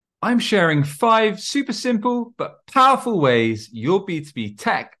I'm sharing 5 super simple but powerful ways your B2B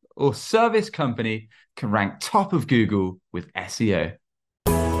tech or service company can rank top of Google with SEO.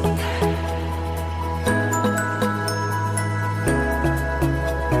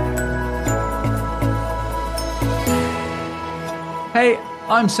 Hey,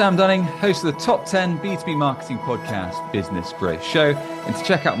 I'm Sam Dunning, host of the Top 10 B2B Marketing Podcast Business Growth Show. And to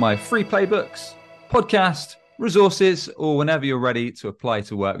check out my free playbooks, podcast, resources, or whenever you're ready to apply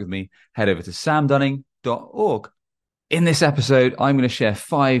to work with me, head over to samdunning.org. In this episode, I'm going to share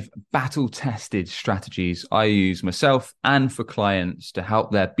 5 battle-tested strategies I use myself and for clients to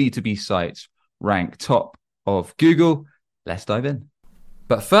help their B2B sites rank top of Google. Let's dive in.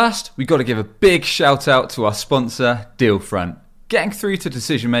 But first, we've got to give a big shout out to our sponsor, Dealfront. Getting through to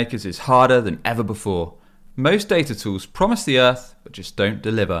decision makers is harder than ever before. Most data tools promise the earth, but just don't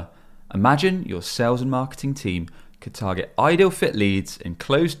deliver. Imagine your sales and marketing team could target ideal fit leads and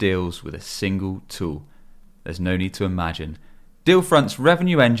close deals with a single tool. There's no need to imagine. Dealfront's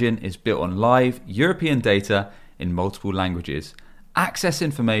revenue engine is built on live European data in multiple languages. Access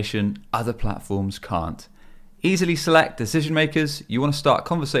information other platforms can't. Easily select decision makers you want to start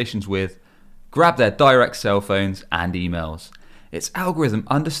conversations with, grab their direct cell phones and emails. Its algorithm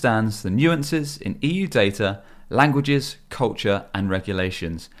understands the nuances in EU data, languages, culture, and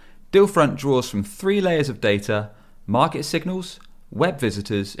regulations. Dealfront draws from 3 layers of data: market signals, web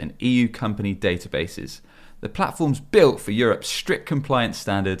visitors, and EU company databases. The platform's built for Europe's strict compliance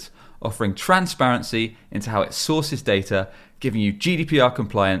standards, offering transparency into how it sources data, giving you GDPR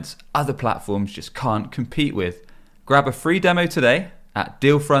compliance other platforms just can't compete with. Grab a free demo today at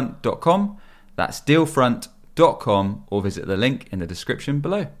dealfront.com. That's dealfront.com, or visit the link in the description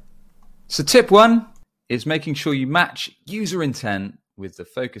below. So tip 1 is making sure you match user intent with the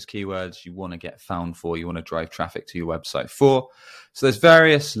focus keywords you want to get found for, you want to drive traffic to your website for. So there's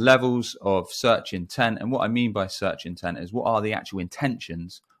various levels of search intent. And what I mean by search intent is what are the actual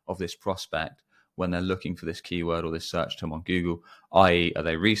intentions of this prospect when they're looking for this keyword or this search term on Google, i.e. are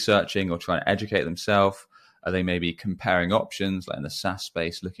they researching or trying to educate themselves? Are they maybe comparing options, like in the SaaS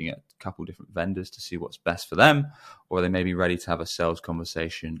space, looking at a couple different vendors to see what's best for them? Or are they maybe ready to have a sales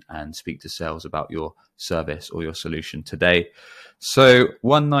conversation and speak to sales about your service or your solution today? So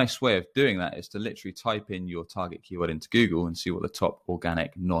one nice way of doing that is to literally type in your target keyword into Google and see what the top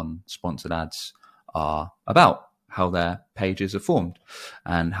organic non-sponsored ads are about, how their pages are formed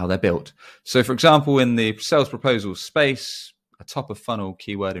and how they're built. So for example, in the sales proposal space, a top of funnel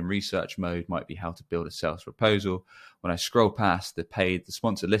keyword in research mode might be how to build a sales proposal. When I scroll past the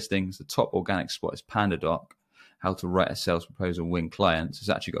sponsored listings, the top organic spot is PandaDoc, how to write a sales proposal and win clients. It's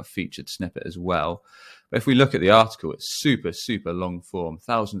actually got a featured snippet as well. But if we look at the article, it's super, super long form,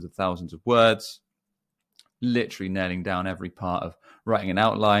 thousands of words, literally nailing down every part of writing an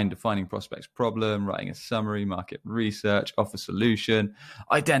outline, defining prospect's problem, writing a summary, market research, offer solution,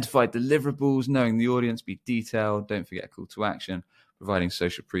 identify deliverables, knowing the audience, be detailed, don't forget a call to action, providing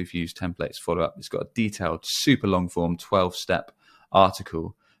social proof, use templates, follow up. It's got a detailed, super long form, 12-step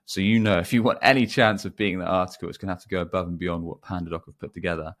article. So you know if you want any chance of being that article, it's going to have to go above and beyond what PandaDoc have put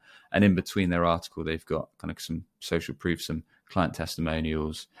together. And in between their article, they've got kind of some social proof, some client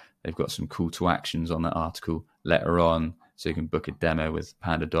testimonials. They've got some call to actions on that article later on, so you can book a demo with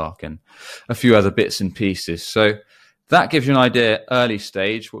PandaDoc and a few other bits and pieces. So that gives you an idea, early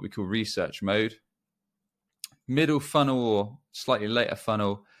stage, what we call research mode. Middle funnel or slightly later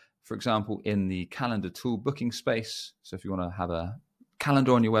funnel, for example, in the calendar tool booking space. So if you want to have a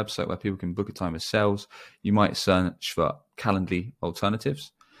calendar on your website where people can book a time of sales, you might search for Calendly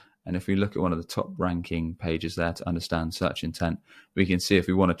alternatives. And if we look at one of the top ranking pages there to understand search intent, we can see if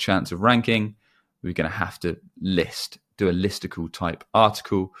we want a chance of ranking, we're going to have to do a listicle type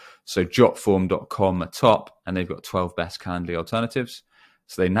article. So jotform.com at top, and they've got 12 best Calendly alternatives.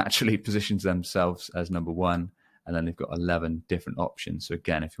 So they naturally positions themselves as number 1, and then they've got 11 different options. So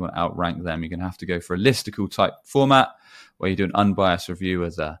again, if you want to outrank them, you're going to have to go for a listicle type format where you do an unbiased review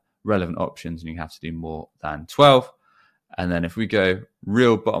of the relevant options, and you have to do more than 12. And then if we go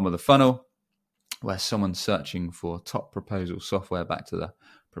real bottom of the funnel, where someone's searching for top proposal software, back to the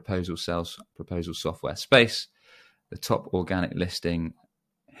proposal software space, the top organic listing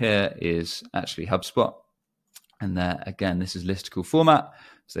here is actually HubSpot. And there, again, this is listicle format.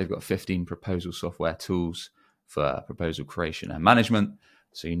 So they've got 15 proposal software tools for proposal creation and management.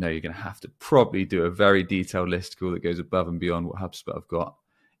 So you know you're going to have to probably do a very detailed listicle that goes above and beyond what HubSpot have got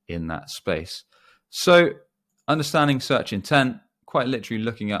in that space. So understanding search intent, quite literally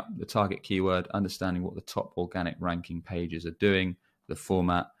looking up the target keyword, understanding what the top organic ranking pages are doing, the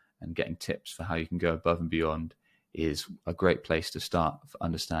format, and getting tips for how you can go above and beyond is a great place to start for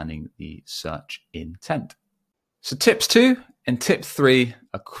understanding the search intent. So tips 2 and tip 3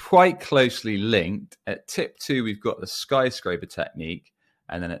 are quite closely linked. At tip 2, we've got the skyscraper technique.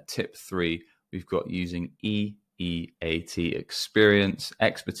 And then at tip 3, we've got using EEAT, experience,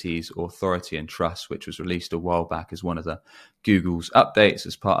 expertise, authority, and trust, which was released a while back as one of the Google's updates,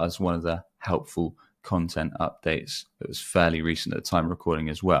 as part as one of the helpful content updates. It was fairly recent at the time of recording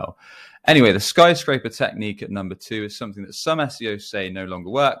as well. Anyway, the skyscraper technique at number 2 is something that some SEOs say no longer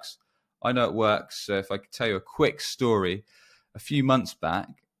works. I know it works. So if I could tell you a quick story, a few months back,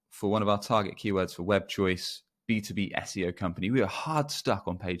 for one of our target keywords for web choice, B2B SEO company, we were hard stuck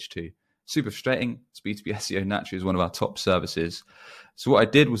on page 2. Super frustrating. It's B2B SEO naturally is one of our top services. So what I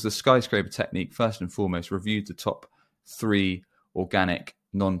did was the skyscraper technique, first and foremost, reviewed the top 3 organic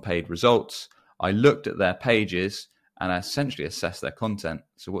non-paid results. I looked at their pages and I essentially assessed their content.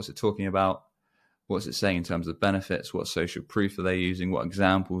 So what's it talking about? What's it saying in terms of benefits? What social proof are they using? What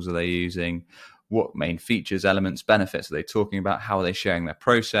examples are they using? What main features, elements, benefits are they talking about? How are they sharing their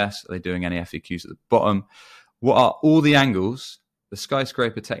process? Are they doing any FAQs at the bottom? What are all the angles? The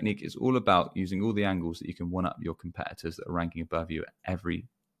skyscraper technique is all about using all the angles that you can one-up your competitors that are ranking above you at every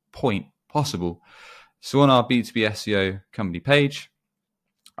point possible. So on our B2B SEO company page,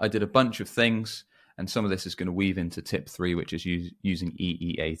 I did a bunch of things, and some of this is going to weave into tip 3, which is using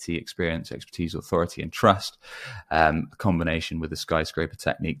EEAT, experience, expertise, authority, and trust, a combination with the skyscraper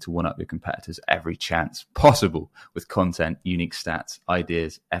technique to one-up your competitors every chance possible with content, unique stats,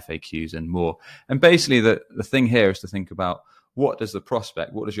 ideas, FAQs, and more. And basically the thing here is to think about, what does the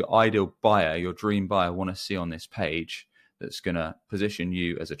prospect, what does your ideal buyer, your dream buyer want to see on this page that's going to position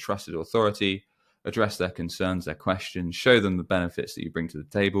you as a trusted authority, address their concerns, their questions, show them the benefits that you bring to the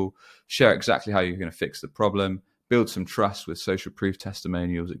table, share exactly how you're going to fix the problem, build some trust with social proof,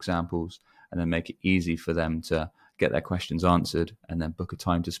 testimonials, examples, and then make it easy for them to get their questions answered and then book a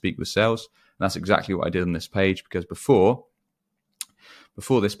time to speak with sales. And that's exactly what I did on this page, because before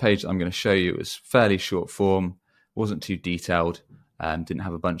this page that I'm going to show you, it was fairly short form, wasn't too detailed, didn't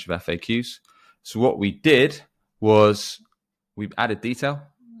have a bunch of FAQs. So what we did was we added detail.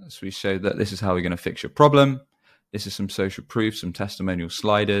 So we showed that this is how we're going to fix your problem. This is some social proof, some testimonial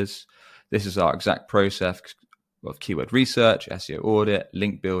sliders. This is our exact process of keyword research, SEO audit,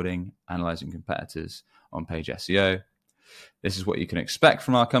 link building, analyzing competitors on page SEO. This is what you can expect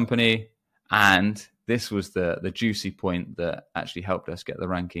from our company. And this was the juicy point that actually helped us get the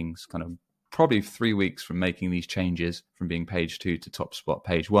rankings kind of probably 3 weeks from making these changes from being page 2 to top spot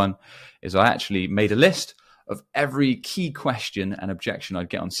page 1, is I actually made a list of every key question and objection I'd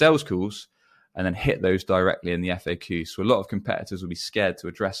get on sales calls and then hit those directly in the FAQ. So a lot of competitors will be scared to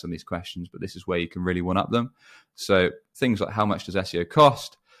address some of these questions, but this is where you can really one up them. So things like, how much does SEO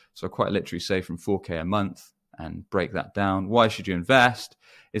cost? So I quite literally say from 4K a month and break that down. Why should you invest?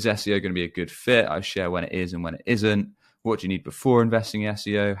 Is SEO going to be a good fit? I share when it is and when it isn't. What do you need before investing in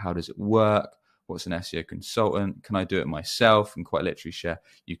SEO? How does it work? What's an SEO consultant? Can I do it myself? And quite literally share,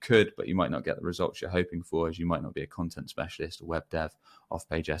 you could, but you might not get the results you're hoping for, as you might not be a content specialist, a web dev,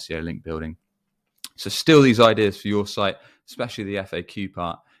 off-page SEO, link building. So still these ideas for your site, especially the FAQ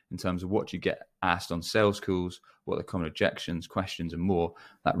part, in terms of what you get asked on sales calls, what are the common objections, questions, and more.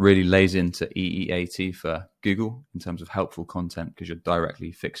 That really lays into EEAT for Google in terms of helpful content, because you're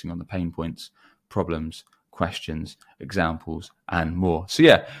directly fixing on the pain points, problems, questions, examples, and more. So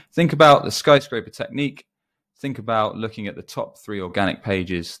yeah, think about the skyscraper technique. Think about looking at the top 3 organic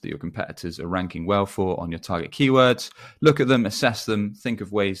pages that your competitors are ranking well for on your target keywords. Look at them, assess them, think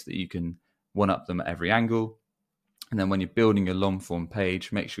of ways that you can one-up them at every angle. And then when you're building a long form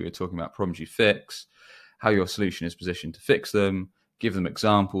page, make sure you're talking about problems you fix, how your solution is positioned to fix them, give them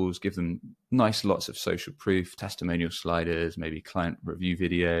examples, give them nice lots of social proof, testimonial sliders, maybe client review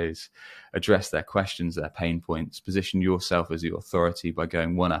videos, address their questions, their pain points, position yourself as the authority by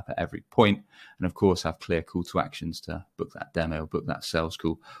going one up at every point, and of course have clear call to actions to book that demo, book that sales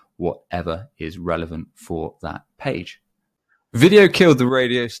call, whatever is relevant for that page. Video killed the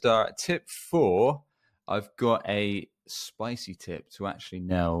radio star. At tip 4, I've got a spicy tip to actually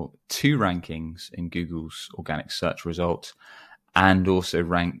nail 2 rankings in Google's organic search results, and also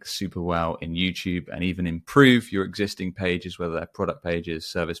rank super well in YouTube, and even improve your existing pages, whether they're product pages,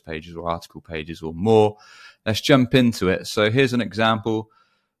 service pages, or article pages, or more. Let's jump into it. So here's an example.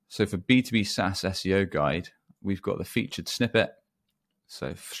 So for B2B SaaS SEO guide, we've got the featured snippet.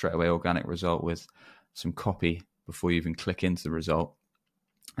 So straight away organic result with some copy before you even click into the result.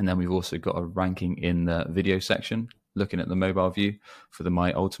 And then we've also got a ranking in the video section, looking at the mobile view for the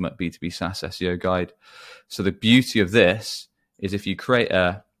My Ultimate B2B SaaS SEO guide. So the beauty of this is if you create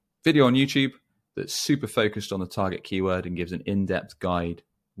a video on YouTube that's super focused on the target keyword and gives an in-depth guide,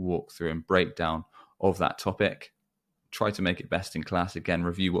 walkthrough and breakdown of that topic. Try to make it best in class. Again,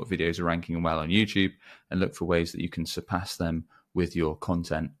 review what videos are ranking well on YouTube and look for ways that you can surpass them with your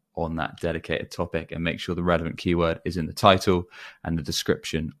content on that dedicated topic, and make sure the relevant keyword is in the title and the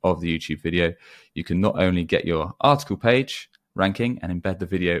description of the YouTube video. You can not only get your article page ranking and embed the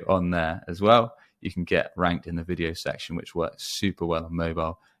video on there as well, you can get ranked in the video section, which works super well on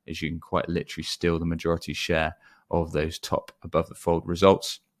mobile, as you can quite literally steal the majority share of those top above the fold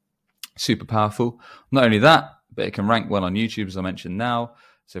results. Super powerful. Not only that, but it can rank well on YouTube, as I mentioned now.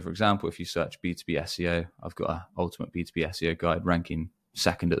 So for example, if you search B2B SEO, I've got an ultimate B2B SEO guide ranking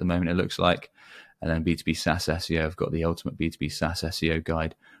second at the moment, it looks like. And then B2B SaaS SEO, I've got the ultimate B2B SaaS SEO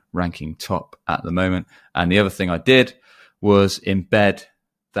guide ranking top at the moment. And the other thing I did was embed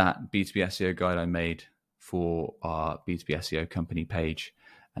that B2B SEO guide I made for our B2B SEO company page.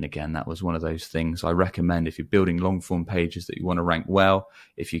 And again, that was one of those things I recommend if you're building long form pages that you want to rank well.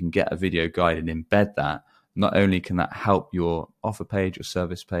 If you can get a video guide and embed that, not only can that help your offer page or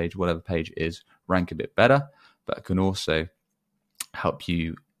service page, whatever page it is, rank a bit better, but it can also help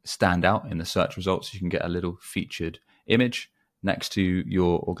you stand out in the search results. You can get a little featured image next to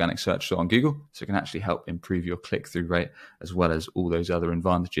your organic search result on Google. So it can actually help improve your click-through rate as well as all those other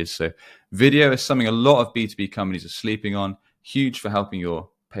advantages. So video is something a lot of B2B companies are sleeping on. Huge for helping your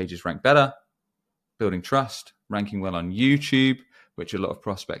pages rank better, building trust, ranking well on YouTube, which a lot of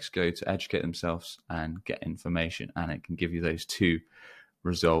prospects go to educate themselves and get information. And it can give you those two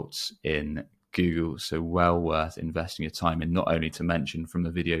results in Google. So well worth investing your time in, not only to mention from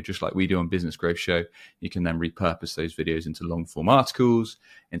the video, just like we do on Business Growth Show, you can then repurpose those videos into long form articles,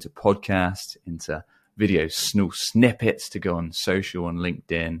 into podcasts, into video snippets to go on social, on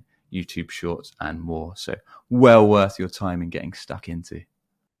LinkedIn, YouTube Shorts and more. So well worth your time in getting stuck into.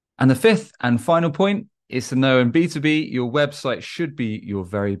 And the fifth and final point is to know in B2B, your website should be your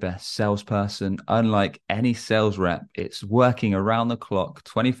very best salesperson. Unlike any sales rep, it's working around the clock,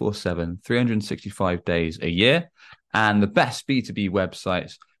 24/7, 365 days a year. And the best B2B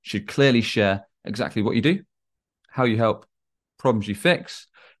websites should clearly share exactly what you do, how you help, problems you fix.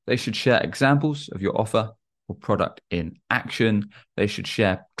 They should share examples of your offer or product in action. They should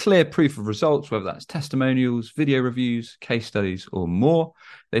share clear proof of results, whether that's testimonials, video reviews, case studies, or more.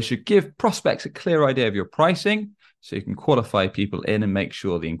 They should give prospects a clear idea of your pricing so you can qualify people in and make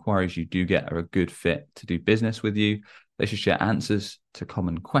sure the inquiries you do get are a good fit to do business with you. They should share answers to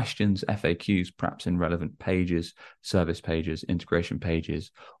common questions, FAQs, perhaps in relevant pages, service pages, integration pages,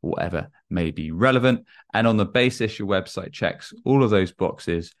 or whatever may be relevant. And on the basis your website checks all of those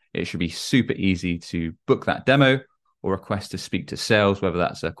boxes, it should be super easy to book that demo or request to speak to sales, whether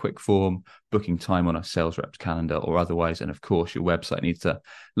that's a quick form, booking time on a sales rep's calendar or otherwise. And of course, your website needs to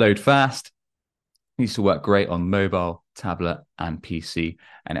load fast, needs to work great on mobile, tablet, and PC.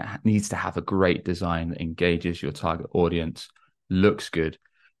 And it needs to have a great design that engages your target audience, looks good,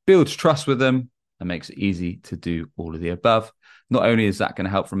 builds trust with them, and makes it easy to do all of the above. Not only is that going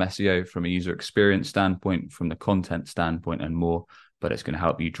to help from SEO, from a user experience standpoint, from the content standpoint and more, but it's going to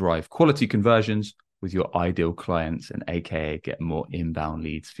help you drive quality conversions with your ideal clients and AKA get more inbound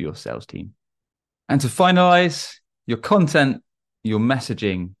leads for your sales team. And to finalize, your content, your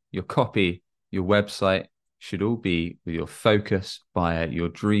messaging, your copy, your website should all be with your focus buyer, your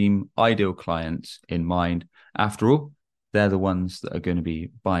dream ideal clients in mind. After all, they're the ones that are going to be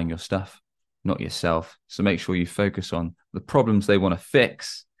buying your stuff, not yourself. So make sure you focus on the problems they want to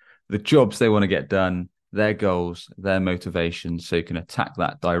fix, the jobs they want to get done, their goals, their motivations, so you can attack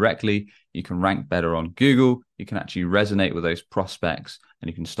that directly. You can rank better on Google. You can actually resonate with those prospects and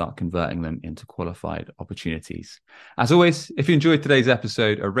you can start converting them into qualified opportunities. As always, if you enjoyed today's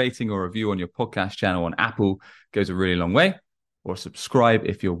episode, a rating or review on your podcast channel on Apple goes a really long way, or subscribe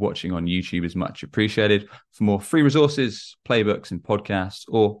if you're watching on YouTube is much appreciated. For more free resources, playbooks and podcasts,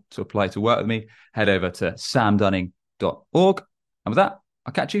 or to apply to work with me, head over to samdunning.org. And with that,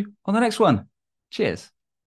 I'll catch you on the next one. Cheers.